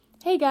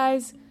Hey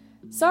guys,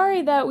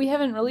 sorry that we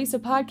haven't released a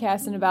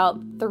podcast in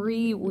about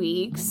 3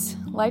 weeks.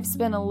 Life's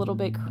been a little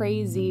bit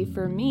crazy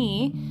for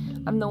me.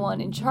 I'm the one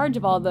in charge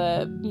of all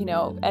the,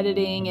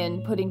 editing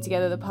and putting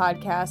together the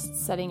podcast,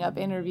 setting up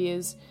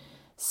interviews.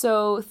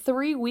 So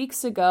 3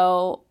 weeks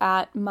ago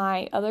at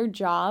my other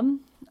job,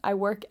 I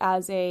work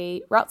as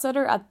a route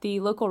setter at the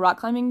local rock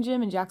climbing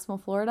gym in Jacksonville,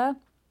 Florida.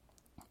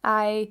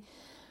 I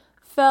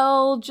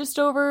fell just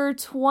over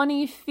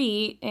 20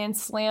 feet and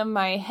slammed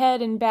my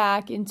head and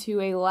back into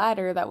a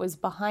ladder that was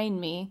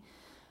behind me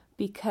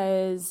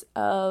because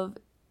of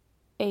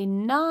a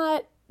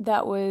knot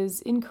that was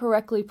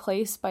incorrectly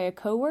placed by a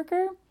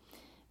coworker.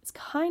 It's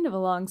kind of a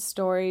long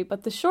story,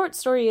 but the short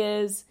story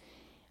is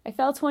I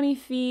fell 20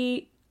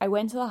 feet, I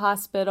went to the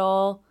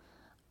hospital,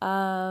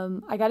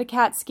 I got a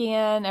CAT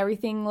scan,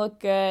 everything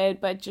looked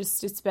good, but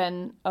just it's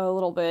been a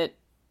little bit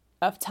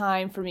of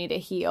time for me to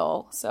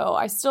heal. So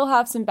I still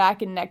have some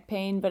back and neck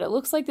pain, but it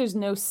looks like there's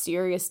no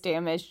serious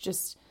damage,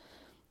 just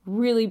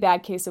really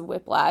bad case of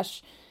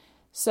whiplash.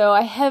 So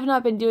I have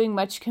not been doing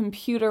much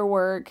computer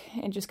work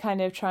and just kind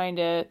of trying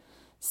to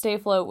stay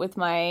afloat with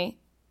my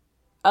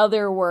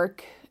other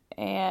work.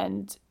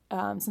 And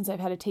since I've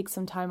had to take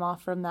some time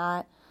off from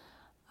that,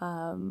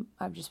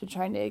 I've just been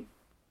trying to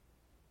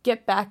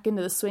get back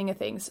into the swing of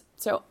things.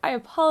 So I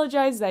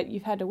apologize that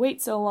you've had to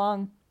wait so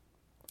long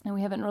and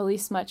we haven't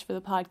released much for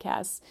the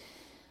podcast.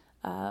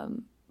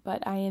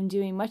 But I am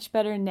doing much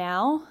better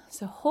now.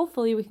 So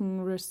hopefully we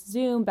can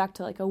resume back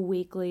to like a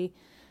weekly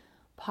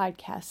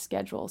podcast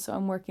schedule. So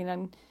I'm working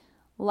on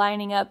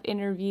lining up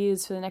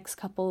interviews for the next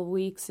couple of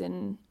weeks.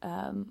 And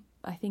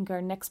I think our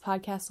next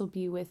podcast will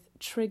be with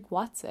Trig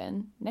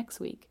Watson next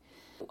week.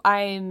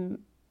 I'm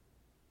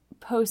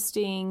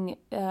posting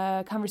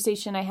a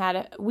conversation I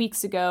had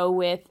weeks ago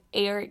with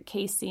Eric,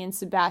 Casey, and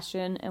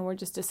Sebastian, and we're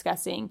just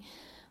discussing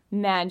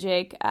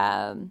magic.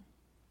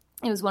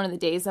 It was one of the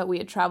days that we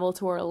had traveled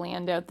to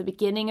Orlando at the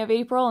beginning of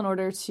April in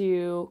order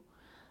to,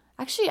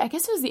 actually, I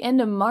guess it was the end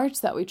of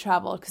March that we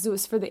traveled because it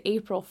was for the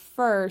April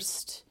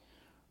 1st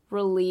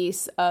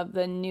release of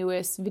the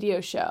newest video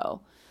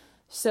show.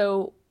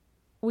 So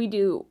we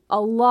do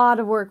a lot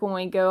of work when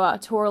we go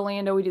out to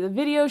Orlando. We do the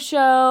video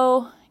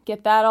show,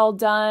 get that all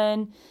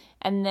done,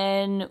 and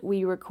then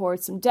we record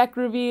some deck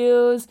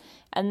reviews.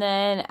 And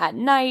then at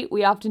night,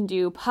 we often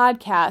do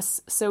podcasts.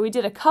 So we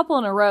did a couple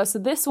in a row. So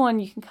this one,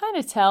 you can kind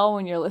of tell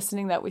when you're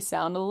listening that we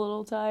sound a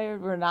little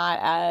tired. We're not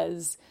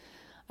as,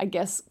 I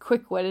guess,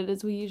 quick-witted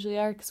as we usually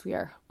are because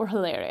we're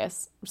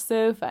hilarious. We're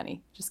so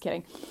funny. Just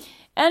kidding.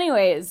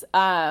 Anyways,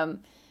 so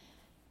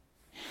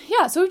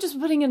we're just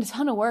putting in a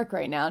ton of work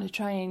right now to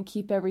try and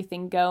keep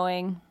everything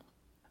going.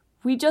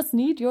 We just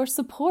need your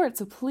support.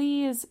 So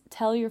please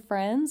tell your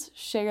friends,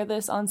 share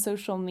this on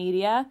social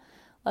media,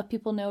 let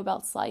people know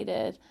about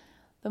Slighted.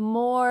 The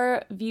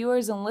more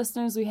viewers and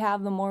listeners we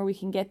have, the more we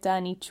can get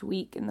done each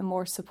week and the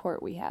more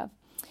support we have.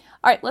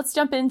 All right, let's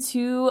jump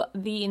into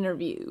the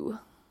interview.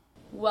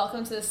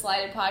 Welcome to the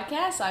Slighted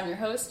Podcast. I'm your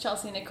host,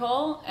 Chelsea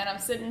Nicole, and I'm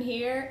sitting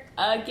here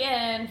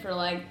again for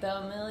like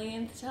the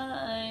millionth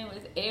time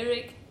with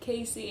Eric,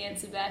 Casey, and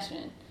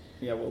Sebastian.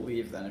 Yeah, we'll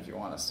leave then if you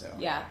want us to.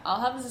 Yeah,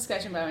 I'll have this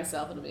discussion by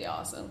myself. It'll be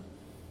awesome.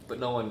 But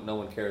no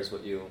one cares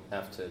what you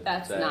have to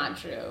That's say. not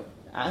true.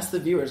 Ask the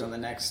viewers on the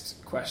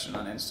next question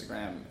on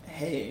Instagram,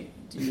 hey,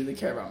 do you really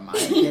care about my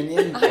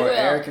opinion or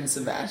Eric and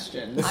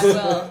Sebastian?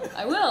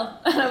 I will.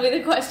 That'll be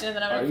the question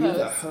that I'm going to post.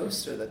 Are you the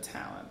host or the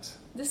talent?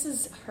 This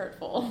is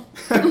hurtful.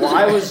 Well,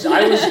 I was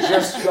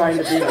just trying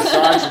to be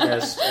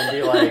misogynist and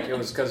be like, it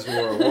was because you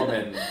were a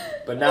woman.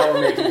 But now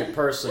we're making it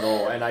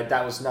personal, and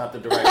that was not the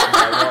direction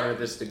I wanted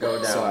this to go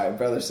down. Sorry,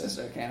 brother,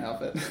 sister, can't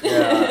help it.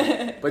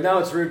 Yeah. But now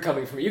it's rude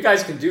coming from you. You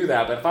guys can do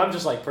that, but if I'm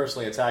just like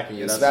personally attacking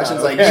you, that's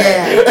Sebastian's not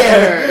okay. like, yeah,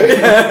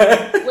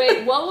 get her!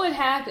 Wait, what would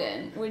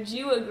happen? Would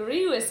you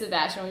agree with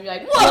Sebastian? Would you be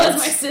like, whoa, that's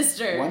my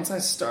sister? Once I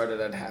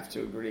started, I'd have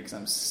to agree because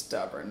I'm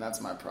stubborn.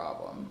 That's my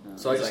problem.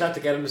 So I just have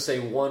to get him to say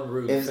one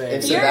rude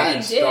thing. If you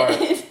already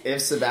did.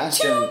 If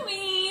Sebastian... Too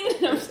mean!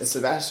 If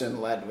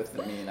Sebastian led with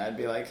the mean, I'd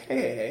be like,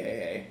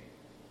 hey.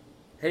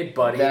 Hey,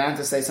 buddy. Then I have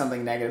to say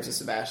something negative to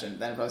Sebastian,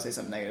 then I'd probably say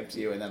something negative to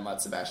you, and then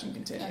let Sebastian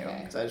continue.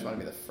 Because I just want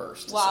to be the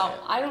first to say it.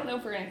 I don't know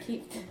if we're going to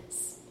keep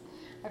this.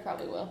 I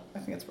probably will. I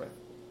think it's worth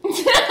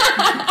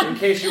it. In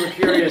case you were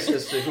curious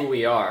as to who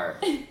we are.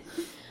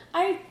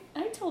 I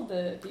told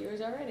the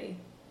viewers already.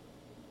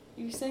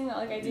 You were saying that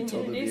like I didn't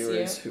introduce you. You told the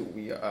viewers who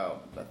we are. Oh,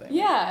 that thing.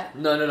 Yeah.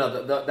 No.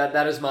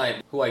 That is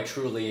who I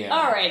truly am.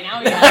 All right, now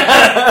we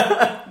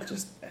got it.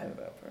 Just head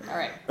it up. All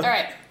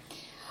right.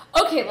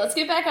 Okay, let's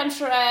get back on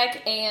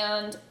track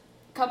and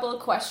a couple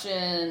of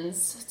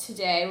questions.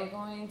 Today we're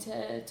going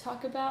to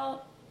talk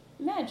about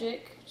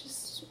magic,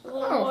 just a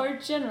little more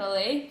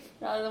generally,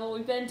 rather than what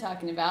we've been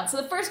talking about.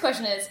 So the first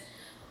question is,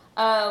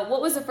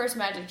 what was the first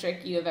magic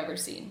trick you have ever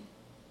seen?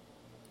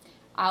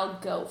 I'll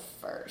go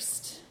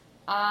first.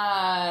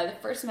 The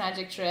first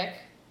magic trick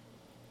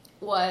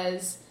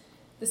was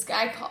this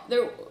guy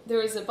there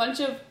was a bunch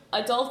of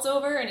adults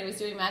over and he was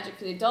doing magic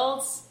for the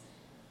adults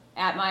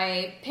at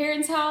my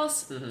parents'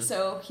 house. Mm-hmm.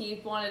 So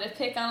he wanted to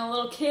pick on a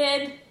little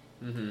kid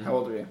Mm-hmm. How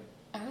old were you?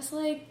 I was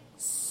like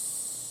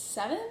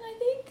 7, I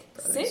think.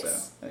 I 6? think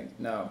so. I think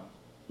no.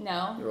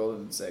 No. You're older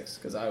than 6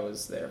 because I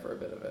was there for a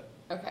bit of it.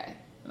 Okay.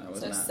 And I was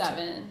So not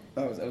 7.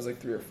 I was like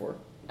 3 or 4.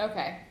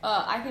 Okay.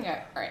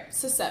 Alright,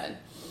 so 7.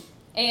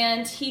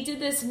 And he did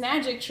this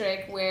magic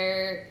trick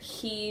where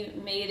he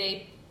made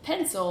a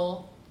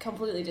pencil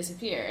completely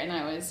disappear, and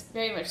I was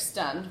very much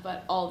stunned,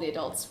 but all the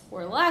adults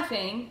were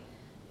laughing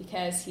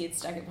because he had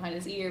stuck it behind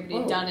his ear, but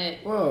he'd done it.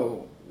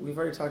 Whoa. We've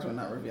already talked about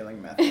not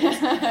revealing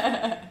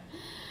methods.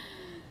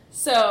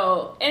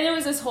 So, and there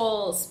was this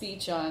whole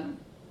speech on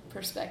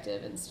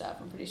perspective and stuff.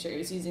 I'm pretty sure he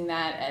was using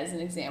that as an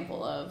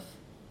example of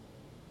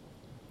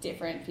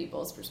different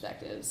people's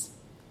perspectives.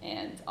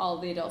 And all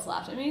the adults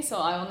laughed at me, so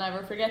I will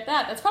never forget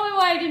that. That's probably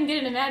why I didn't get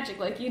into magic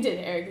like you did,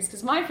 Eric, is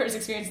because my first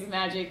experience with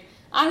magic,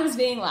 I was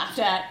being laughed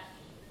at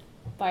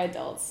by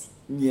adults.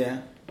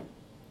 Yeah.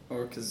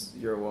 Or because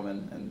you're a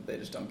woman and they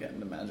just don't get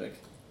into magic.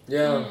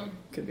 Yeah.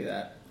 Could be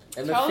that.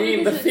 And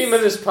Probably the theme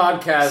of this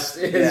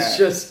podcast is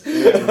just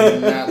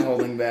not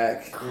holding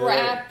back.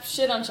 Crap,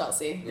 shit on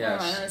Chelsea. Yes. Never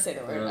mind, I'm going to say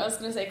the word. I was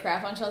going to say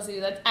crap on Chelsea.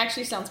 That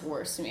actually sounds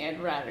worse to me. I'd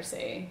rather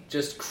say...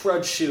 just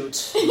crud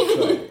shoot.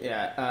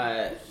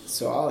 Yeah.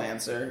 So I'll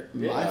answer.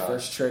 My Yeah.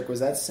 first trick was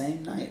that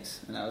same night.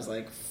 And I was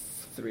like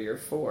 3 or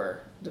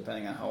 4,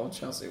 depending on how old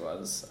Chelsea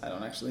was. I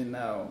don't actually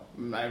know.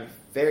 I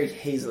very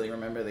hazily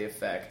remember the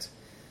effect.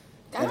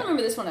 I don't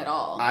remember this one at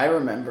all. I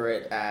remember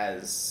it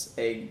as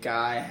same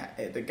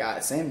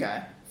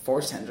guy,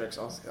 Forrest Hendricks,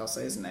 I'll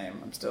say his name.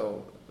 I'm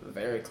still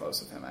very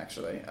close with him,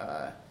 actually.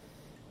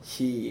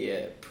 He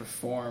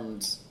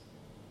performed,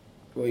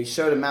 he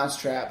showed a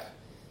mousetrap,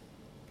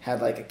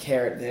 had like a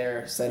carrot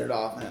there, set it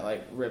off, and it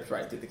like ripped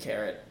right through the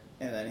carrot.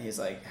 And then he's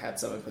like, had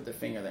someone put their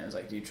finger there and was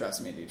like, do you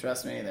trust me? Do you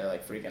trust me? And they're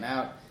like freaking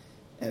out.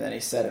 And then he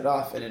set it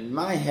off, and in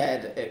my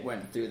head, it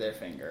went through their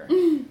finger.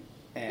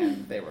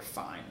 And they were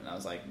fine. And I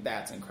was like,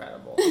 that's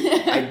incredible.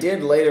 I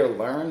did later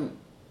learn,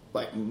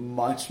 like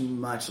much,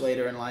 much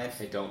later in life,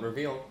 They don't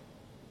reveal.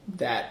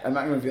 that I'm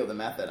not going to reveal the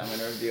method. I'm going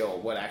to reveal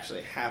what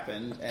actually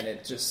happened. And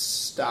it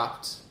just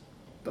stopped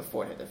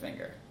before it hit the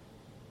finger.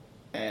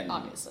 And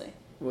Obviously.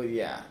 well,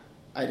 yeah.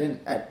 I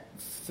didn't, at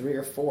 3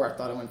 or 4, I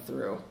thought it went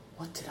through.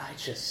 What did I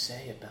just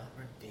say about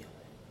revealing?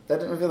 That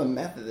didn't reveal the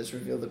method. This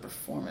revealed the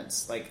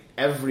performance. Like,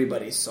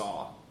 everybody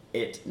saw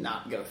it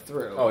not go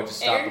through. Oh, it just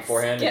stopped Eric's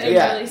beforehand? getting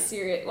Yeah. really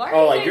serious. Why are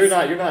Oh, you like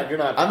guys... you're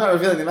not. I'm not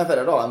revealing the method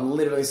at all. I'm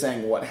literally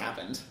saying what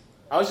happened.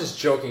 I was just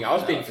joking. I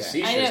was being Okay.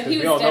 facetious I know, because he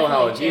we was all know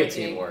how a definitely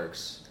guillotine joking.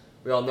 works.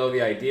 We all know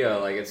the idea.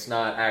 Like, it's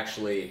not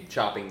actually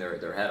chopping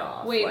their head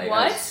off. Wait, like,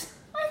 what? as-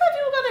 I thought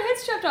people got their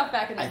heads chopped off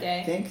back in the I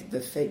day. think the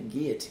fake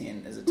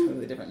guillotine is a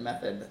totally different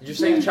method. You're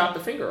saying chop the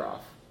finger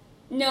off.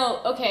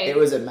 No, okay. It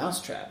was a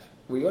mousetrap.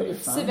 Were you on your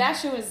phone?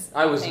 Sebastian was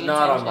I was paying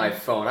not on my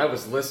attention. phone. I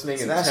was listening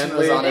Sebastian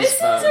intently. was on his This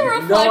is a phone.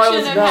 reflection No, I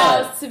was of not.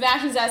 how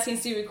Sebastian's asking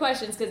stupid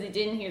questions because he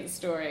didn't hear the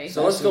story.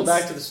 So let's go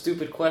back to the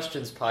stupid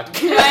questions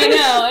podcast. I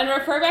know, and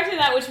refer back to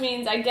that, which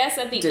means I guess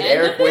at the Did end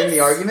Eric of this, win the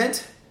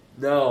argument?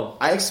 No.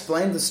 I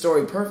explained the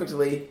story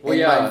perfectly, Well, and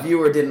yeah. my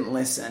viewer didn't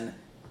listen.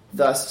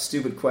 Thus,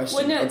 stupid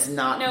question. Well, no, it's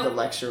not no. the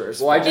lecturer's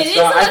Well, I fault. just It is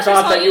thought- the I lecture's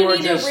thought fault. that you were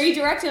need just- to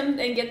redirect him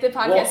and get the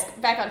podcast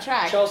back on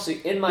track.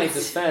 Chelsea, in my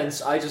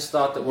defense, I just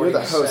thought that what You're he the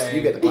was host, saying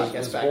you get the podcast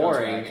was back on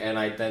boring, track. and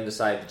I then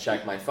decided to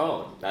check my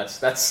phone. That's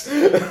That's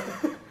that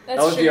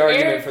was true. the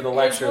argument Eric, for the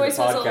lecture of his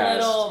the voice was a podcast.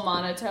 little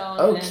monotone.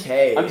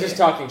 Okay. I'm just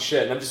talking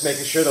shit, and I'm just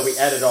making sure that we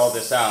edit all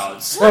this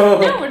out. So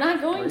No, we're not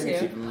We're going going to to.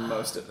 keep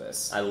most of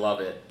this. I love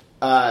it.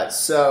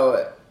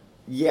 So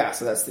that's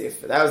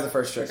that was the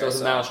first trick So I it's a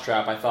saw.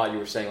 mousetrap. I thought you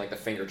were saying like the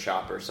finger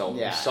chopper. So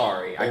Yeah. I'm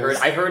sorry. I It heard.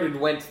 was- I heard it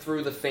went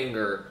through the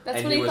finger. That's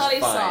and what he was thought he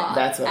fine. saw.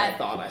 That's what I At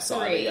thought I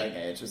saw at a 3. young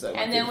age. Was that And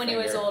went then through when the he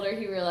was finger. older,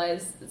 he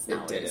realized that's not It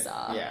what did he it.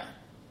 saw. Yeah.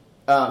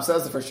 So that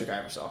was the first trick I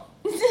ever saw.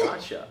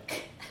 Gotcha.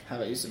 How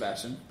about you,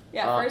 Sebastian?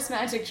 Yeah, Uh, first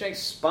magic trick.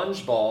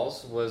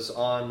 SpongeBalls was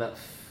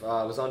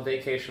on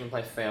vacation with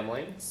my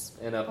family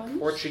in a SpongeBalls?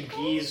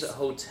 Portuguese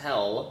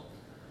hotel.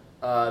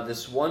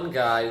 This one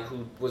guy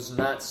who was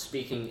not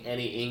speaking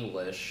any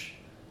English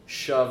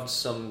shoved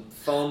some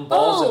foam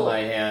balls in Oh! my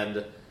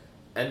hand,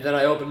 and then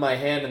I opened my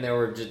hand and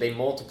they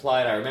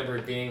multiplied. I remember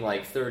it being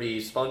like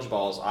 30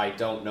 SpongeBalls. I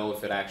don't know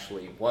if it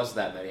actually was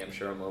that many. I'm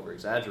sure I'm over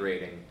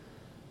exaggerating,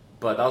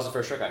 but that was the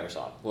first trick I ever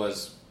saw.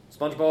 Was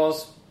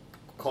SpongeBalls.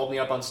 Called me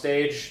up on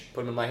stage,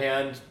 put them in my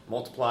hand,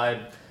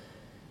 multiplied,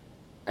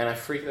 and I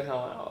freaked the hell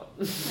out.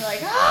 You're like,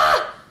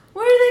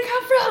 where did they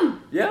come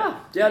from? Yeah,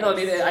 no, I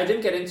mean, I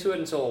didn't get into it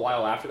until a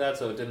while after that,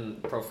 so it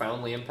didn't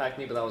profoundly impact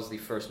me, but that was the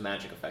first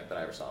magic effect that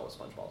I ever saw with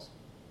SpongeBalls.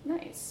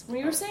 Nice. When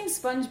you were saying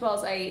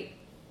SpongeBalls, I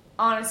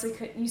honestly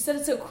could. You said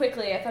it so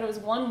quickly. I thought it was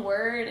one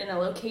word and a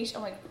location.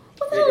 I'm like,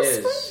 what the hell It is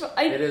is.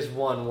 SpongeBob? It is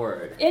one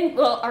word. And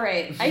well, all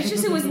right. I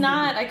just it was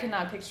not. I could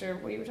not picture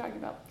what you were talking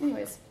about.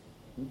 Anyways,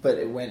 But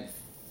it went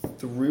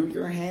through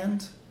your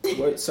hand?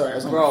 What? Sorry, I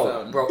was on the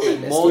phone. Bro, I it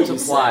missed what you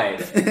multiplied.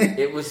 said.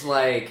 It was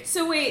like,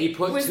 so wait, He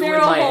put was 2 there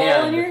in a my hole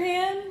hand. in your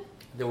hand?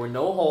 there were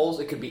no holes,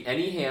 it could be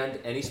any hand,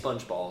 any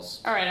SpongeBalls.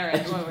 All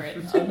right, go over it.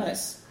 Oh,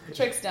 nice.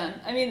 Trick's done.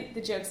 I mean,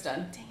 the joke's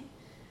done. Dang it.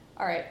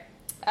 All right.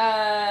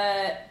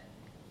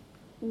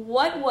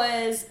 What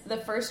was the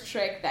first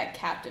trick that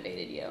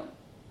captivated you?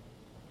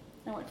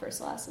 I went first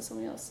last, so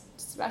somebody else.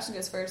 Sebastian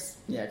goes first.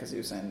 Yeah, because he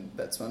was saying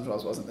that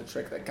SpongeBob wasn't the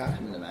trick that got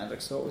him into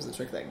magic, so what was the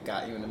trick that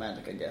got you into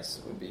magic, I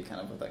guess, would be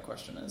kind of what that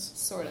question is.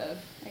 Sort of,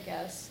 I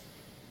guess.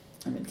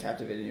 I mean,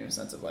 captivated you in a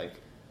sense of, like,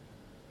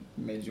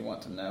 made you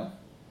want to know?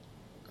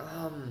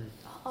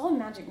 All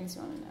magic makes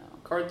you want to know.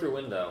 Card through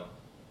window.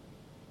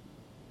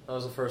 That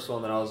was the first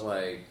one that I was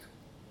like,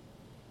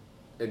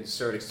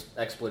 insert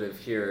expletive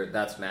here,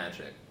 that's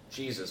magic.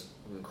 Jesus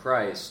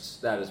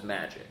Christ, that is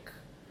magic.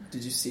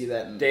 Did you see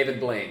that in... David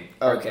Blaine,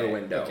 Card Through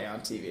Window. Okay,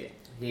 on TV.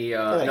 He,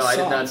 no, I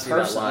did not see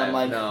that live. I'm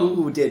like, no.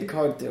 who did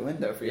Card Through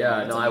Window for you?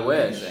 Yeah, no, I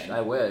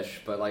amazing.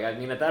 wish. But, like, I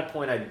mean, at that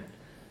point,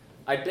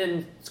 I'd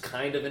been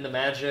kind of into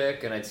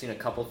magic, and I'd seen a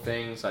couple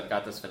things. I'd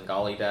got this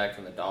Svengali deck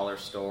from the dollar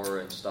store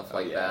and stuff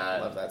like that.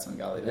 I love that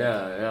Svengali deck.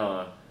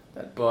 Yeah.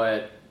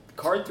 But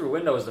Card Through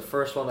Window was the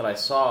first one that I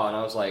saw, and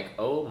I was like,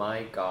 oh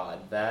my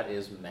god, that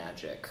is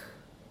magic.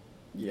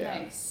 Yeah.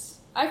 Nice.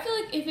 I feel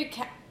like if it...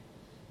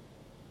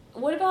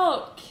 What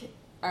about...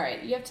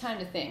 Alright, you have time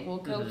to think. We'll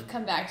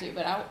come back to you,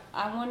 but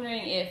I'm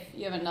wondering if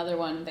you have another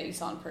one that you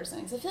saw in person.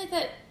 Because I feel like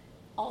that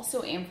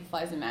also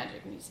amplifies the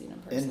magic when you see it in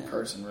person. In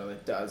person really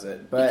does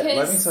it. But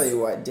let me tell you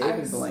what,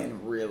 David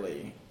Blaine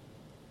really,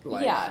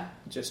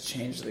 just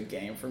changed the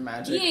game for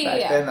magic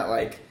back then. That,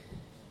 like,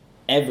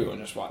 everyone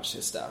just watched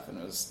his stuff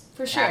and was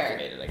for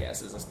captivated, sure. I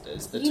guess,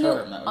 is the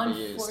term that would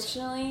be used.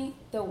 Unfortunately,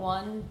 the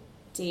one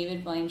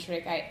David Blaine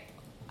trick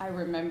I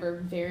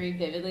remember very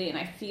vividly, and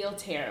I feel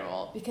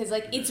terrible because,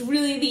 like, it's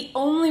really the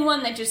only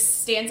one that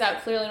just stands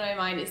out clearly in my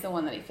mind is the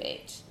one that he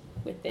faked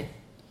with the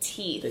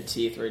teeth. The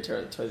teeth where he tore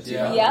the teeth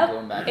yep. out and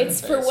going back in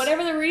It's the for face.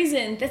 whatever the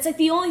reason. That's like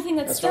the only thing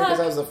that's stuck. That's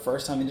right, because that was the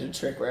first time he did a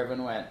trick where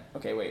everyone went,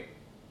 okay, wait,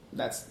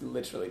 that's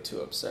literally too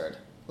absurd.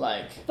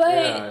 Like,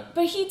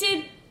 but he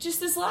did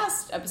just this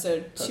last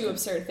episode two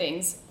absurd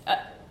things.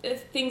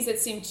 Things that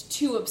seemed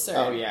too absurd.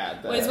 Oh yeah,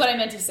 is what I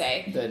meant to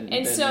say.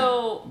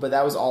 But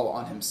that was all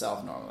on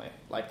himself normally,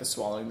 like the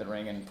swallowing the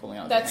ring and pulling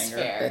out the hanger.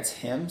 Fair. That's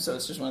him. So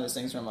it's just one of those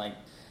things where I'm like,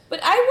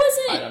 but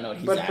I don't know what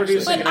he's but actually.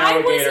 Producing an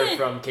alligator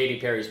from Katy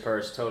Perry's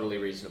purse, totally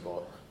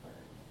reasonable.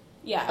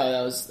 Yeah. Oh,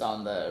 that was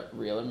on the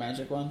Real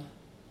Magic one.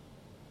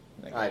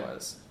 I think it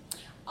was.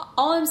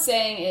 All I'm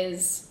saying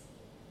is,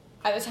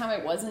 at the time I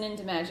wasn't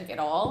into magic at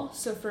all.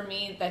 So for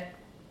me,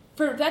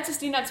 for that to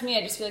stand out to me,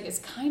 I just feel like it's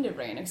kind of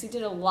random because he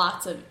did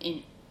lots of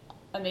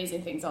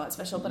amazing things on that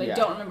special, but I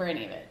don't remember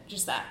any of it.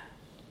 Just that.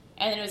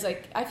 And then it was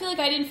like, I feel like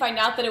I didn't find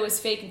out that it was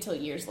fake until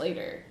years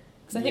later.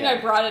 Because I think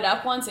I brought it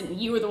up once, and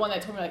you were the one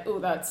that told me, like, oh,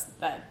 that's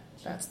that.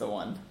 That's the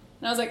one.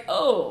 And I was like,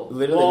 oh.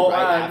 Literally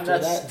after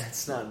that.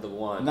 That's not the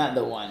one. Not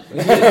the one.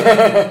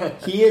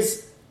 He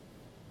is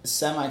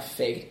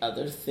semi-faked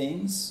other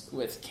things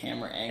with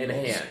camera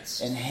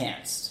angles.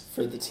 Enhanced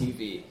for the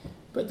TV.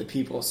 But the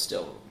people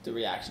still, the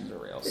reactions are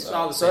real. It's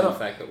all the same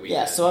effect that we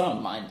did. so I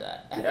don't mind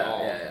that at all.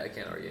 Yeah, I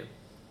can't argue.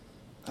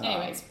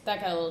 Anyways, that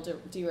got a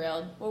little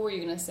derailed. What were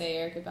you going to say,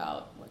 Eric,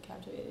 about what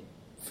captivated?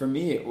 For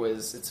me,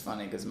 it's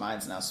funny because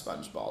mine's now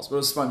sponge balls, but it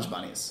was sponge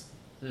bunnies.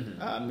 Mm-hmm.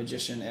 A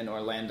magician in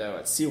Orlando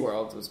at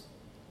SeaWorld was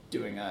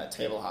doing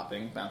table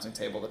hopping, bouncing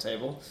table to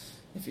table.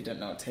 If you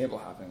didn't know what table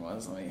hopping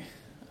was, let me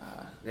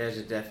There's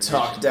a definition.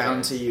 Talk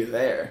down to you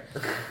there.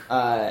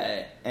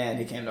 And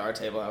he came to our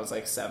table. I was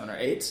like 7 or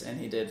 8, and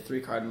he did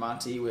 3-card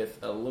Monty with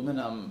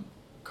aluminum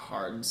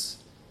cards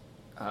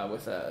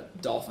with a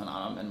dolphin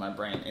on them. And my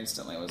brain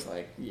instantly was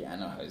like, yeah, I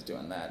know how he's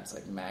doing that. It's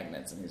like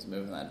magnets, and he's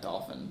moving that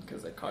dolphin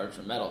because the cards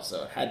were metal,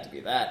 so it had to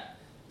be that.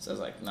 So I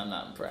was like, I'm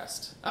not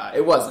impressed.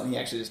 It wasn't. He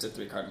actually just did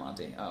 3-card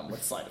Monty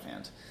with sleight of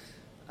hand.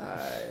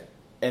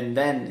 And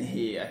then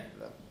he,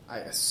 I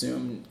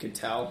assumed, could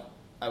tell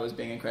I was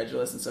being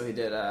incredulous, and so he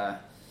did the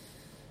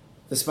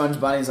sponge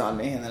bunnies on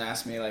me, and then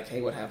asked me, like,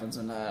 hey, what happens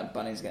when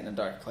bunnies get in a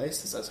dark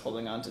place? As I was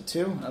holding on to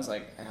 2, and I was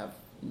like, I have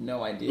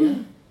no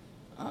idea.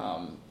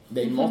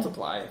 They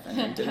multiply, if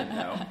anyone didn't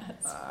know.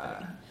 It's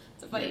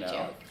a funny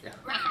joke.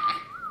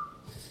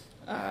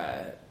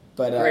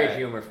 But great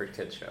humor for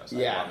kids shows. I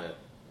love it.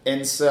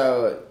 And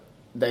so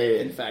they,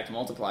 in fact,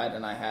 multiplied,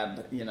 and I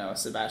had,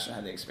 Sebastian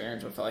had the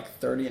experience with like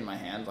 30 in my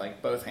hand,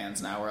 like both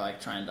hands now were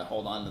like trying to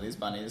hold on to these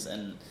bunnies,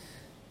 and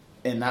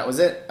that was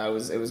it.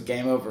 It was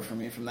game over for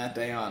me from that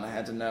day on. I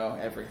had to know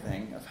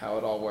everything of how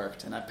it all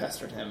worked, and I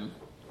pestered him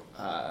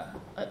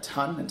a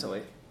ton until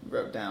he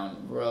wrote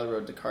down Royal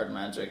Road to Card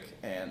Magic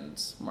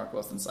and Mark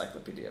Wilson's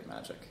Encyclopedia of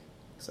Magic.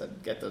 He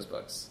said, get those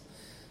books.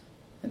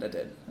 And I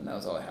did, and that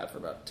was all I had for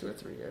about 2 or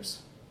 3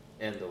 years.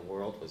 And the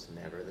world was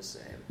never the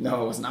same.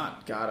 No, it was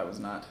not. God, it was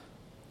not.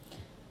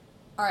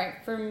 All right,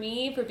 for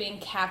me, for being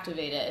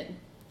captivated,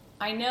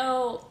 we've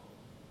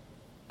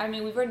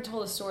already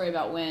told a story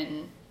about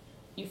when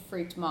you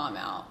freaked Mom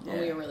out when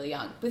we were really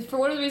young. But for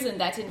whatever reason,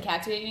 that didn't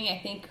captivate me. I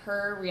think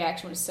her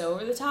reaction was so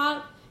over the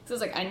top. Because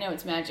I was like, I know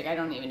it's magic. I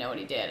don't even know what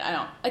he did.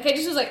 I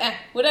just was like,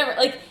 whatever.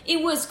 Like,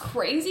 it was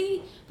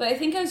crazy, but I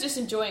think I was just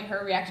enjoying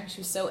her reaction. She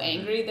was so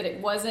angry that it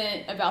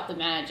wasn't about the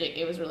magic.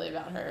 It was really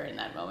about her in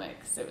that moment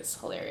because it was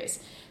hilarious.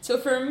 So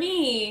for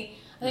me,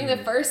 I think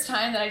the first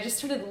time that I just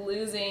started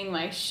losing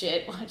my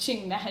shit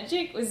watching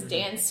Magic was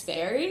Dan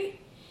Sperry.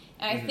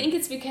 And I think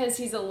it's because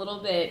he's a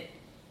little bit...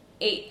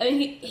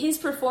 his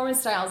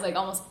performance style is like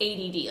almost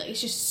ADD. Like,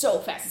 it's just so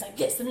fast. It's like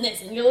this and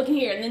this, and you're looking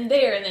here, and then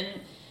there, and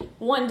then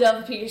one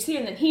dove appears here,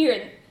 and then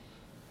here,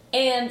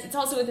 and it's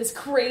also with this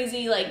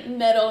crazy, like,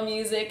 metal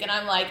music, and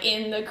I'm, like,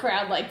 in the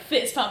crowd, like,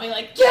 fist pumping,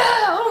 like, yeah,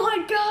 oh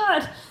my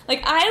god!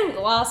 Like, I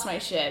lost my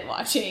shit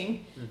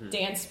watching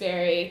Dan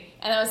Sperry,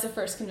 and that was the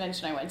first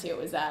convention I went to. It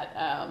was at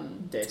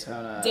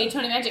Daytona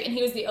Magic, and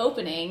he was the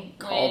opening.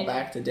 Call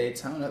back to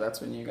Daytona. That's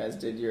when you guys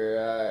did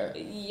your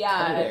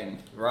coding.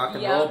 Rock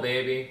and roll,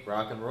 baby.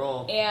 Rock and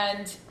roll.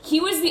 And he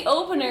was the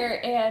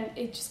opener, and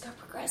it just got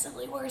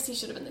progressively worse. He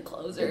should have been the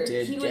closer.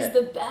 He was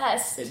the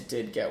best. It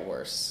did get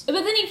worse. But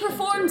then he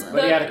performed...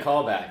 But he had a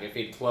callback. If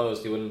he'd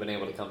closed, he wouldn't have been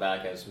able to come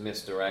back as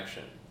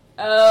Misdirection.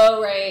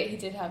 Oh, right. He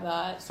did have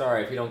that.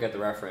 Sorry, if you don't get the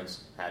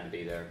reference, had to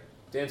be there.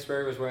 Dan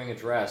Sperry was wearing a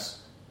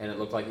dress, and it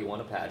looked like he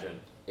won a pageant.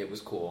 It was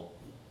cool.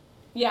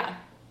 Yeah.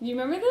 You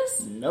remember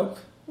this? Nope.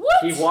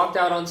 What? He walked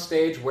out on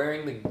stage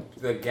wearing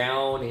the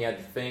gown. He had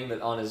the thing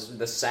that on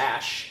the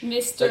sash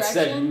Misdirection? that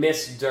said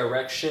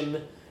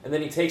Misdirection. And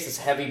then he takes this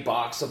heavy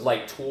box of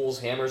like tools,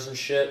 hammers, and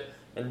shit,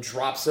 and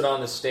drops it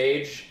on the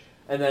stage.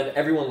 And then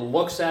everyone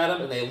looks at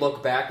him, and they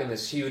look back, and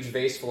this huge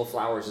vase full of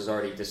flowers has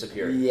already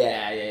disappeared.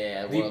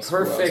 Yeah. The world's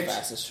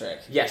fastest trick.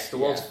 Yes, the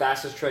world's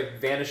fastest trick,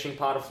 vanishing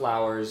pot of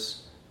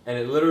flowers. And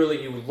it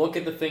literally, you look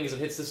at the thing as it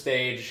hits the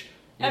stage,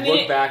 you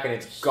look back, and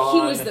it's gone.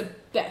 He was the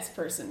best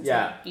person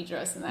to be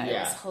dressed in that. It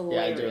was hilarious.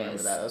 Yeah, I do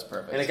remember that. That was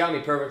perfect. And it got me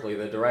perfectly.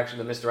 The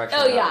misdirection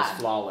of that was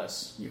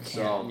flawless. You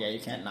can't, you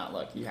can't not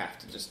look. You have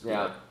to just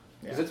look.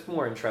 Because it's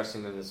more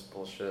interesting than this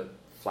bullshit.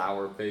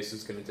 Flower vase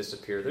is going to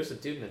disappear. There's a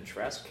dude in a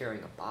dress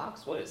carrying a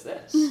box. What is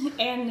this?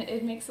 And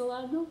it makes a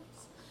lot of noise.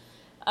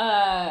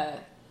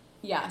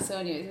 Yeah, so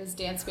anyways, it was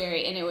Dan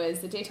Sperry, and it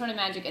was the Daytona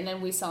Magic, and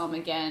then we saw him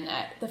again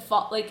at the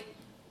fall, like,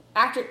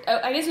 after,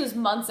 I guess it was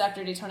months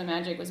after Daytona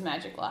Magic was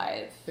Magic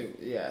Live.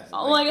 Yeah.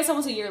 Well, I guess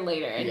almost a year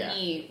later, and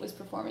he was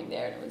performing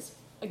there, and it was,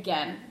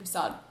 again,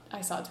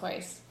 I saw it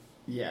twice.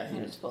 Yeah,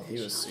 he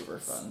was super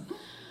fun.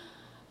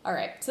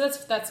 Alright, so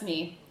that's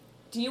me.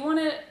 Do you want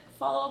to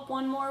follow up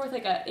one more with,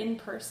 like, a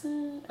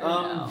in-person, or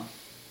no?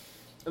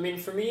 I mean,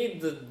 for me,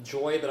 the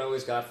joy that I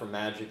always got from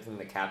Magic, the thing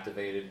that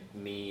captivated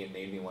me and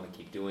made me want to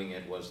keep doing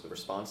it, was the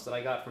response that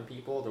I got from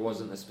people. There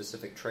wasn't a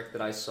specific trick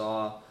that I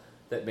saw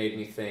that made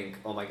me think,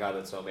 oh my god,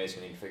 that's so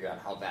amazing, I need to figure out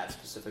how that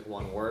specific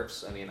one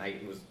works. I mean,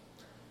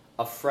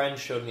 a friend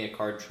showed me a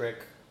card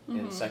trick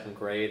in second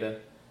grade.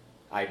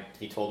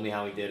 He told me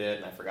how he did it,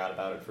 and I forgot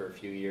about it for a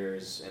few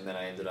years, and then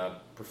I ended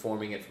up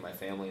performing it for my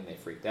family, and they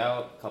freaked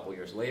out a couple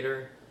years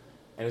later.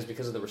 And it was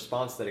because of the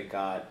response that it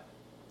got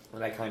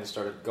that I kind of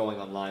started going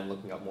online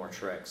looking up more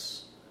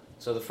tricks.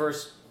 So the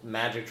first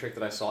magic trick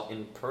that I saw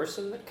in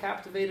person that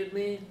captivated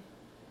me,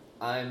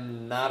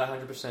 I'm not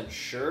 100%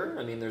 sure.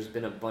 I mean, there's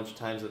been a bunch of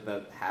times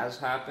that has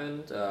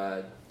happened.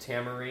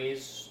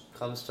 Tamariz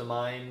comes to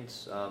mind.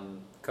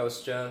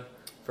 Kostya,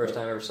 first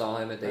time I ever saw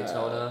him at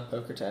Daytona.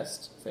 Poker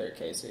test, Fair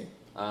Casey.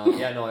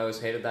 I always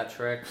hated that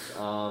trick.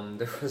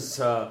 There was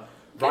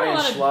Ryan a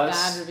lot Schlutz. Of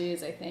bad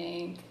reviews, I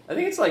think. I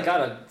think it's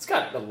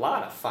got a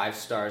lot of 5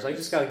 stars. I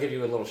just got to give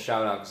you a little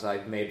shout out because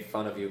I made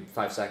fun of you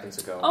 5 seconds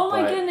ago. Oh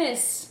my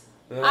goodness!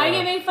 I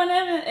get made fun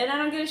of it, and I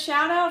don't get a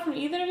shout out from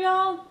either of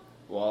y'all.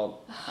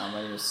 Well, how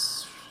many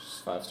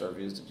 5-star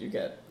reviews did you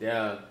get?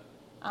 Yeah.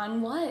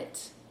 On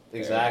what?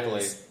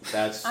 Exactly.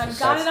 I've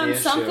got it on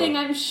something,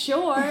 I'm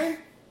sure.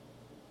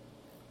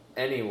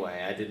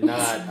 Anyway, I did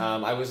not.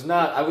 I was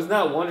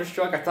not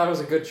wonderstruck. I thought it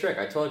was a good trick.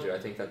 I told you. I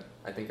think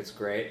it's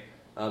great.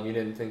 You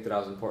didn't think that I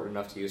was important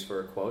enough to use for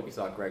a quote. You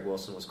thought Greg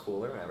Wilson was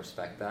cooler, and I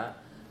respect that.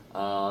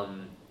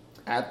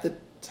 At the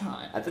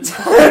time.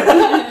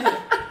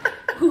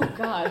 Oh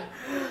God.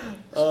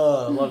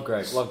 Love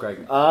Greg.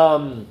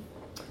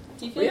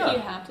 Do you feel like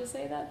you have to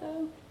say that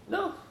though?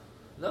 No.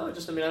 I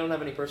don't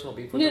have any personal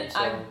beef with him. So.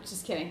 I'm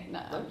just kidding.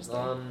 No, I'm just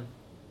kidding.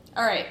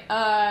 All right.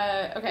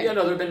 Okay. Yeah,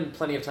 no, there have been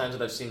plenty of times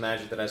that I've seen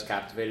magic that has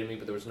captivated me,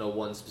 but there was no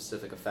one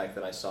specific effect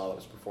that I saw that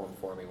was performed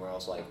for me where I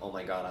was like, oh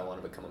my god, I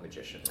want to become a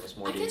magician. It was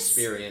more the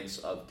experience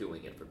of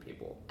doing it for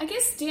people. I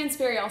guess Dan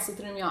Sperry also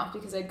threw me off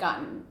because I'd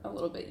gotten a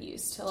little bit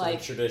used to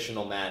like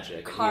traditional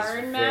magic.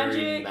 Card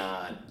magic. Very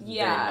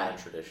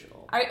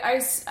non-traditional.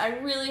 I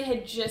really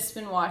had just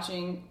been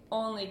watching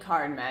only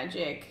card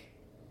magic,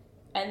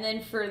 and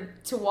then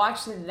to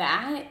watch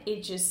that,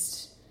 it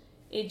just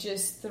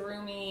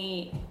threw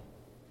me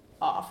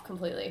off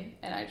completely,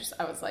 and I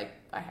was like,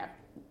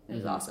 it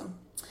was awesome.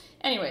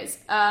 Anyways,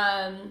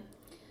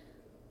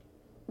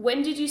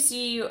 when did you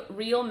see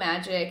real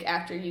magic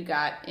after you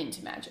got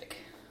into magic?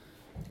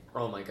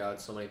 Oh my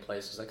god, so many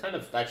places. I kind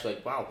of actually,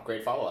 wow,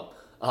 great follow-up.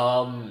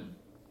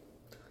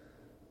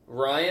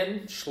 Ryan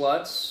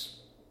Schlutz,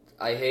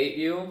 I hate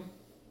you,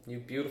 you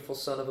beautiful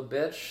son of a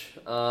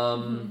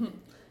bitch.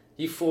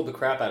 He fooled the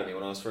crap out of me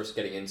when I was first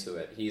getting into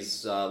it.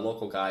 He's a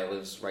local guy,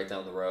 lives right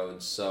down the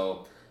road,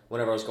 so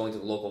whenever I was going to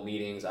the local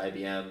meetings,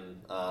 IBM,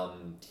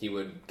 he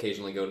would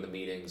occasionally go to the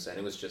meetings, and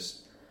it was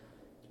just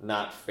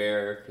not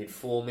fair. He'd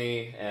fool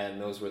me, and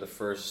those were the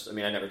first. I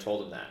mean, I never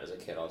told him that as a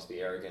kid. I was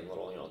the arrogant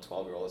little,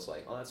 12-year-old. It's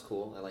like, oh, that's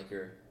cool. I like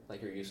your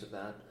use of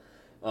that.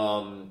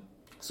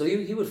 So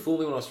he would fool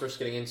me when I was first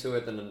getting into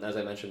it. Then, as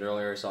I mentioned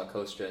earlier, I saw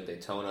Kostya and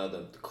Daytona.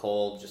 The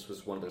cold just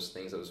was one of those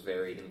things that was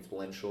very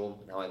influential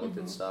in how I looked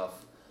at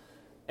stuff.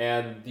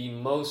 And the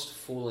most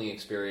fooling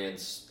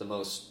experience, the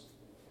most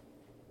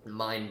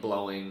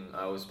mind-blowing,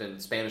 was been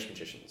Spanish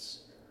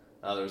magicians.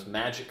 There was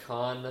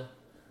MagicCon.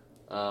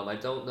 I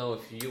don't know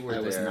if you were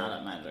there. I was not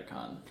at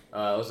MagicCon.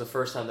 It was the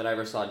first time that I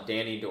ever saw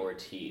Danny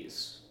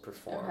Ortiz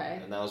perform. Okay.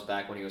 And that was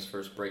back when he was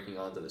first breaking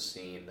onto the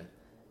scene.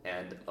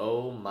 And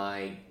oh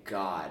my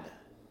god.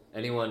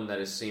 Anyone that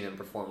has seen him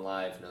perform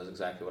live knows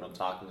exactly what I'm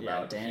talking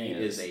about. Danny he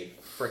is a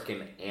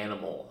freaking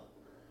animal.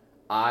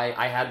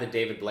 I had the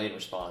David Blaine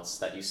response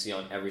that you see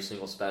on every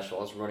single special.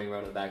 I was running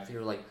around in the back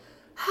theater like,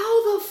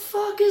 how the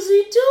fuck is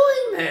he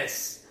doing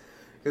this?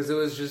 Because it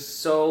was just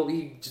so...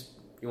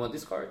 You want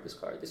this card, this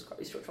card, this card.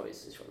 It's your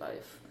choice, it's your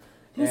life.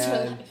 It's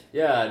your life.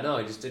 Yeah, no,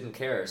 I just didn't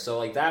care. So,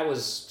 like, that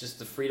was just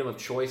the freedom of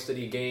choice that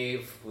he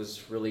gave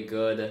was really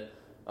good.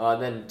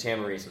 And then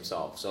Tamariz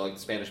himself. So, like, the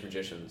Spanish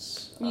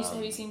magicians.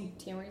 Have you seen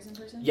Tamariz in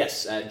person?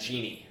 Yes, at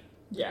Genie.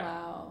 Yeah.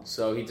 Wow.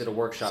 So he did a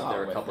workshop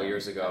there a with couple him.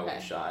 years ago, Okay.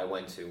 which I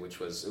went to, which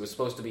was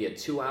supposed to be a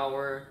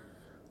 2-hour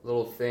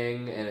little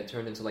thing, and it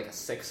turned into like a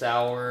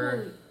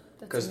 6-hour,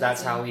 because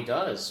that's how he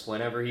does.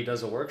 Whenever he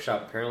does a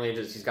workshop, apparently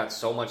he's got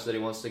so much that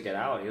he wants to get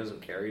out. He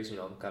doesn't care. He's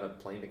got a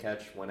plane to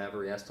catch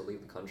whenever he has to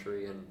leave the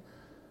country, and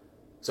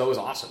so it was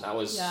awesome. That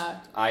was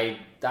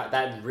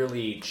that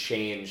really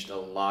changed a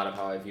lot of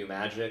how I view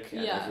magic,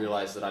 and I've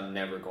realized that I'm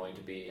never going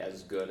to be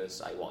as good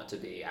as I want to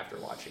be after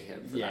watching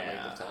him for that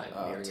length of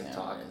time, hearing him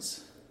talk.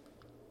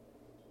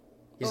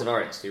 He's an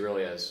artist. He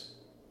really is.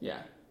 Yeah.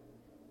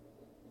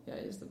 Yeah,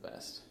 he's the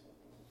best.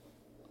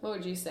 What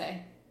would you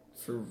say?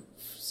 For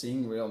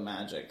seeing real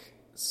magic.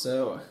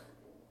 So,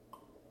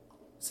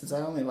 since I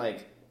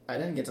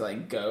didn't get to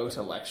go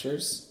to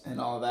lectures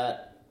and all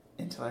that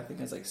until I think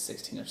I was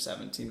 16 or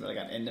 17, but I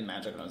got into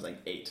magic when I was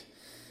 8.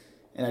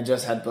 And I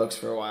just had books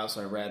for a while,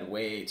 so I read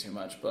way too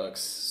much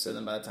books. So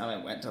then by the time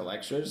I went to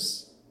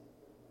lectures,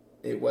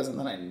 it wasn't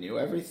that I knew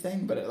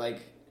everything, but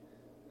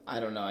I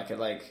don't know, I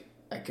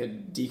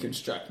could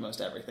deconstruct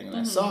most everything that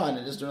I saw, and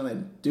it just didn't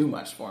really do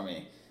much for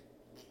me.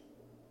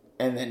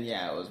 And then,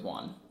 it was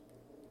one.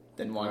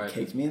 Then one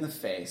kicked me in the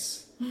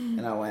face,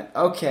 and I went,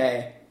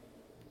 okay,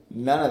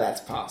 none of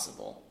that's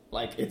possible.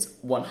 It's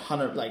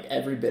 100,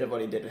 every bit of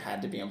what he did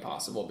had to be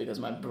impossible because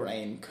my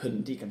brain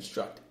couldn't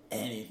deconstruct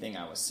anything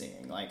I was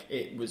seeing.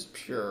 It was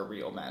pure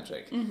real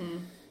magic. Mm-hmm.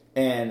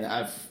 And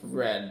I've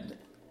read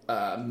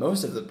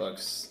most of the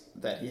books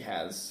that he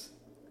has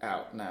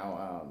out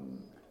now.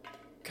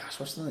 Gosh,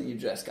 what's the one that you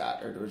just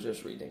got or was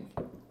just reading?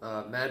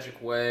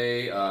 Magic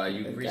Way.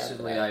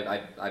 Recently,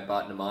 I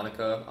bought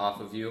Mnemonica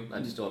off of you.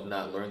 I still have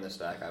not learned this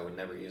deck. I would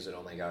never use it.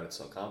 Oh my god, it's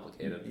so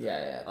complicated.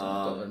 Yeah.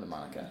 Don't learn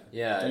Mnemonica.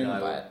 Yeah, don't even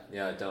buy it.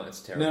 Yeah, I don't.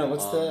 It's terrible. No,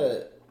 what's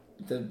the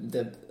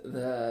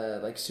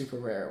super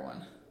rare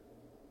one?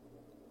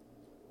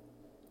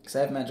 Because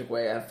I have Magic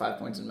Way. I have 5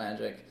 points in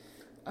Magic.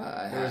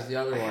 There's the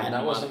other one.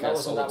 That wasn't.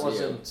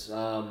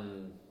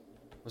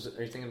 Was it?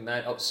 Are you thinking of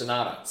that? Oh,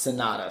 Sonata.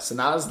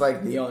 Sonata's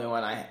the only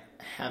one I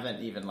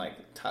haven't even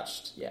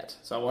touched yet.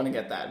 So I want to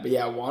get that. But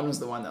yeah, Juan was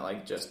the one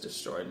that just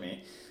destroyed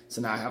me. So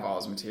now I have all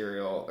his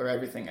material or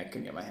everything I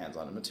could get my hands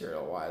on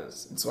material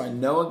wise. And so I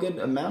know a good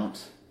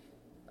amount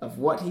of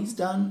what he's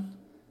done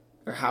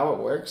or how it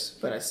works,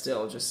 but I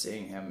still just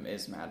seeing him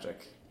is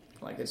magic.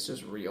 It's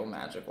just real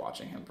magic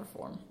watching him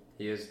perform.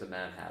 He is the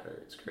Mad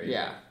Hatter. It's crazy.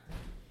 Yeah.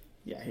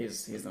 Yeah,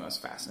 he's the most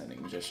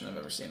fascinating magician I've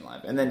ever seen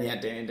live. And then,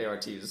 Danny De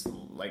Ortiz,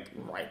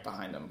 right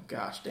behind him.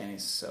 Gosh,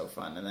 Danny's so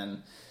fun. And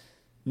then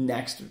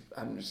next,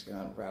 I'm just going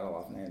to rattle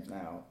off names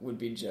now, would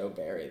be Joe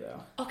Barry,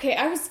 though. Okay,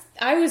 I was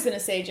going to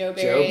say Joe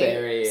Barry. Joe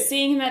Barry.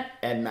 Seeing him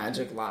at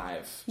Magic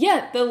Live.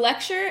 Yeah, the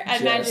lecture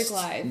at Magic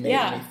Live.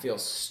 Made me feel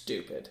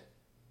stupid.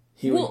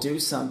 He would do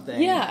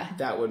something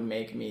that would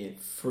make me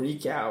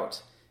freak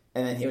out,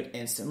 and then he would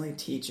instantly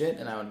teach it,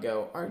 and I would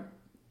go, Are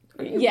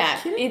you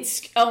kidding?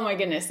 It's oh my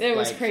goodness, it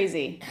was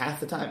crazy half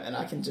the time, and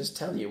I can just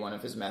tell you one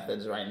of his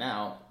methods right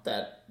now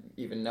that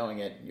even knowing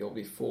it, you'll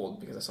be fooled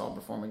because I saw him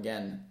perform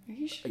again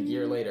a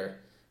year later.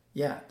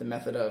 Yeah, the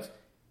method of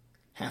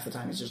half the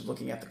time he's just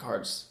looking at the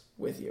cards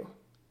with you.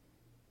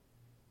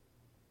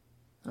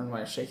 I don't know why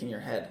you're shaking your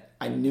head.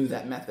 I knew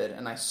that method,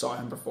 and I saw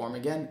him perform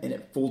again, and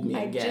it fooled me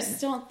again. I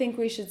just don't think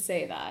we should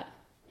say that.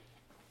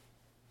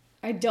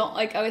 I don't,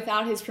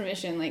 without his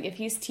permission, if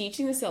he's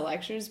teaching this at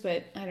lectures,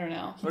 but I don't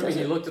know. What do you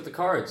mean? He looked at the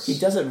cards. He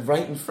does it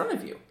right in front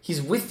of you. He's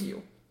with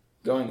you,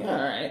 going, all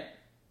right.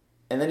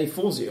 And then he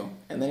fools you.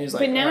 And then he's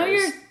like, but now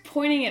you're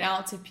pointing it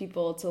out to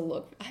people to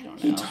look, I don't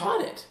know. He taught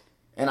it.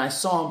 And I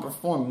saw him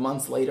perform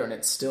months later, and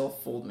it still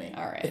fooled me.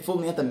 All right. It fooled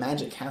me at the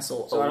Magic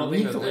Castle So I a don't week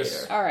think that later.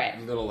 this All right.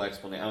 little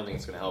explanation, I don't think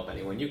it's going to help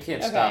anyone. You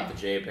can't Okay. stop the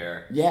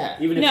J-Bear. Yeah.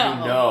 Even if No.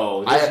 you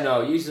know, there's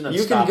no, he's an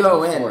You can unstoppable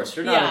go in. force.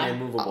 You're not Yeah. an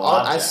immovable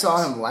I object.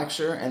 saw him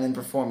lecture and then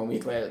perform a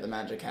week later at the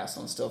Magic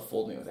Castle and still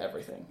fooled me with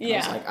everything. And I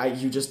was Yeah.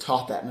 like, you just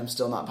taught that, and I'm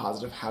still not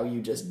positive how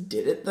you just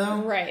did it, though.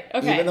 Right,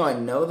 okay. Even though I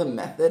know the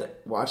method,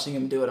 watching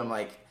him do it, I'm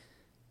like,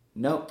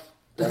 nope,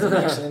 doesn't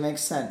actually make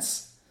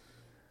sense.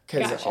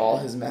 Because Gotcha. all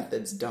his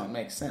methods don't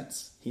make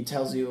sense. He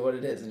tells you what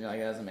it is, and you're like,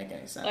 that doesn't make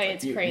any sense. Like,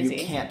 it's you, crazy.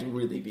 You can't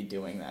really be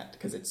doing that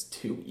because it's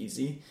too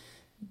easy.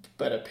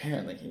 But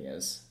apparently he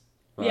is.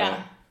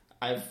 Yeah.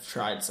 I've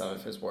tried some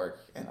of his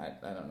work, and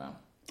I don't know.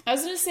 I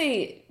was going to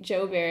say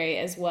Joe Barry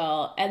as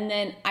well. And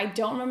then I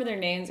don't remember their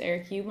names.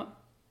 Eric, you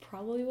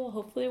probably will,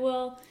 hopefully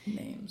will.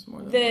 Names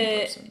more than one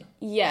person.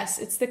 Yes,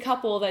 it's the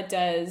couple that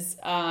does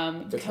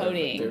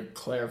coding. They're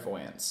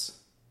clairvoyance.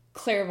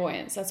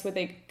 Clairvoyance, that's what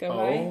they go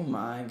Oh by.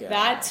 my god!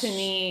 That to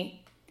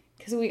me,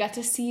 because we got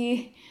to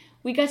see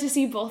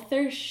both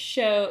their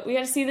show. We got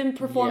to see them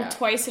perform Yeah.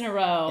 twice in a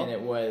row, and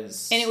it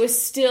was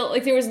still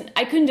like there was.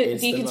 I couldn't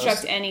it's the deconstruct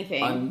most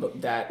anything. I mean,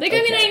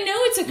 I know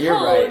it's a code. You're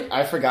right.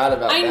 I forgot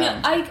about I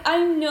them. know.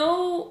 I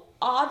know.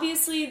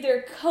 Obviously,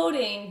 they're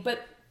coding, but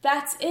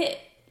that's it.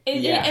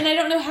 Yeah. And I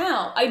don't know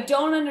how. I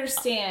don't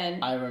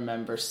understand. I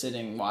remember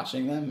sitting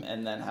watching them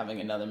and then having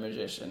another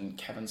magician,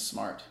 Kevin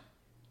Smart,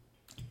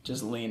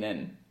 just lean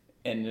in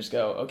and just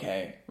go,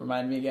 okay,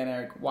 remind me again,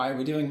 Eric, why are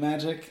we doing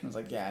magic? And I was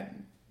like,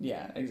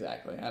 yeah,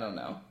 exactly. I don't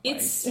know.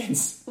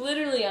 It's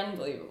literally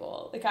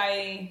unbelievable. Like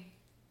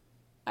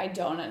I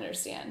don't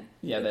understand.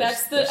 Yeah,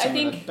 that's they're I some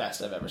think of the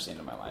best I've ever seen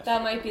in my life.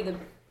 that might be the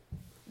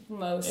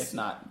most. If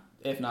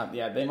not,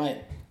 yeah, they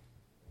might.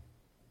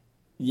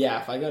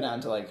 Yeah, if I go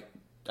down to like,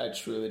 I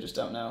truly just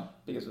don't know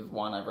because with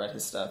one, I've read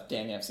his stuff.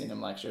 Danny, I've seen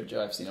him lecture.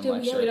 Joe, I've seen him Yeah,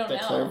 lecture. we don't The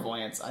know.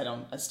 clairvoyance, I have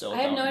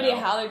no idea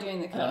how they're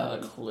doing the I don't have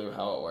code. a clue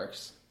how it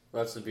works.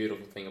 That's the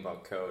beautiful thing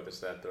about code is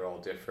that they're all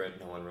different.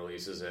 No one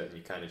releases it, and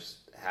you kind of just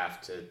have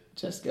to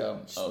Just go,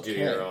 do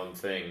your own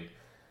thing.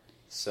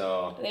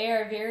 So They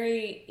are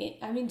very.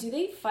 I mean, do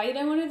they fight?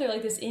 I wonder. They're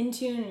like this in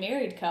tune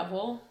married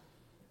couple,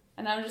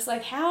 and I'm just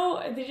like,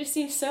 how they just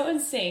seem so in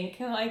sync.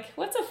 And like,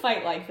 what's a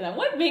fight like for them?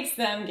 What makes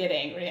them get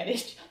angry at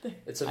each other?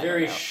 it's a I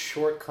very don't know.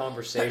 short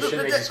conversation.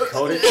 They just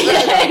code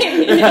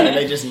it.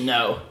 They just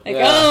know. Like,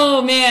 Yeah.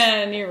 oh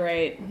man, you're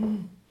right.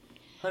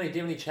 Honey, do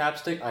you have any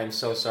chapstick? I'm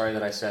so sorry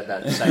that I said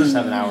that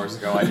 7 hours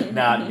ago. I did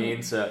not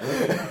mean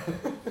to.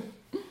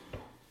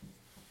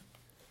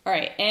 All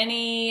right.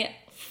 Any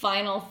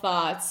final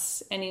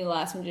thoughts? Any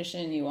last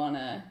magician you want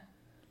to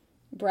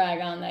brag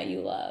on that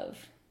you love?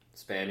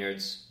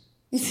 Spaniards.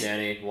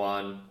 Danny,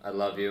 Juan, I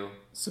love you.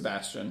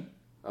 Sebastian.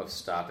 Oh,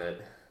 stop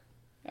it.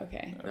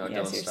 Okay. No,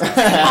 Yes, don't you're stop.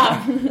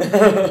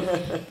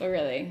 stop. But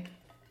really,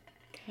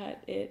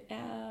 cut it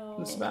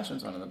out.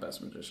 Sebastian's one of the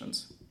best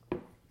magicians.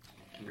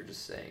 You're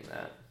just saying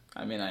that.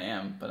 I mean, I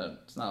am, but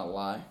it's not a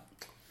lie.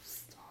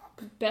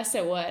 Best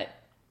at what?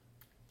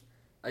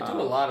 I do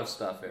a lot of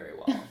stuff very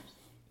well.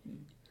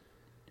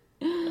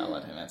 I'll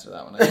let him answer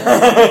that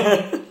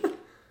one.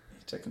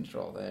 He took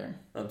control there.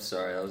 I'm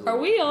sorry. That was Are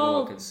we all-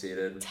 little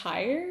conceited.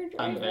 Tired?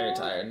 I'm right very now?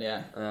 tired,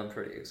 yeah. I'm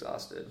pretty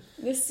exhausted.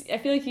 I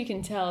feel like you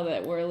can tell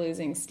that we're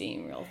losing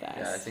steam real fast.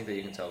 Yeah, I think that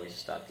you can tell we should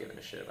stop giving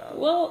a shit about it.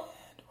 Well,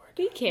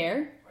 we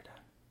care. We're done.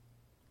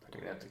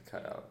 You're going to have to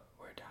cut out.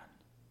 We're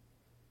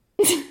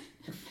done.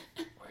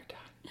 We're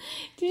done.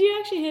 Did you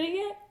actually hit it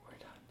yet? We're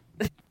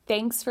done.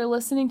 Thanks for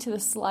listening to the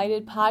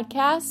Slighted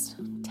Podcast.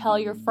 Tell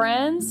your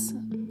friends.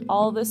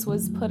 All this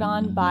was put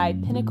on by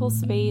Pinnacle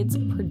Spades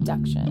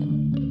Production.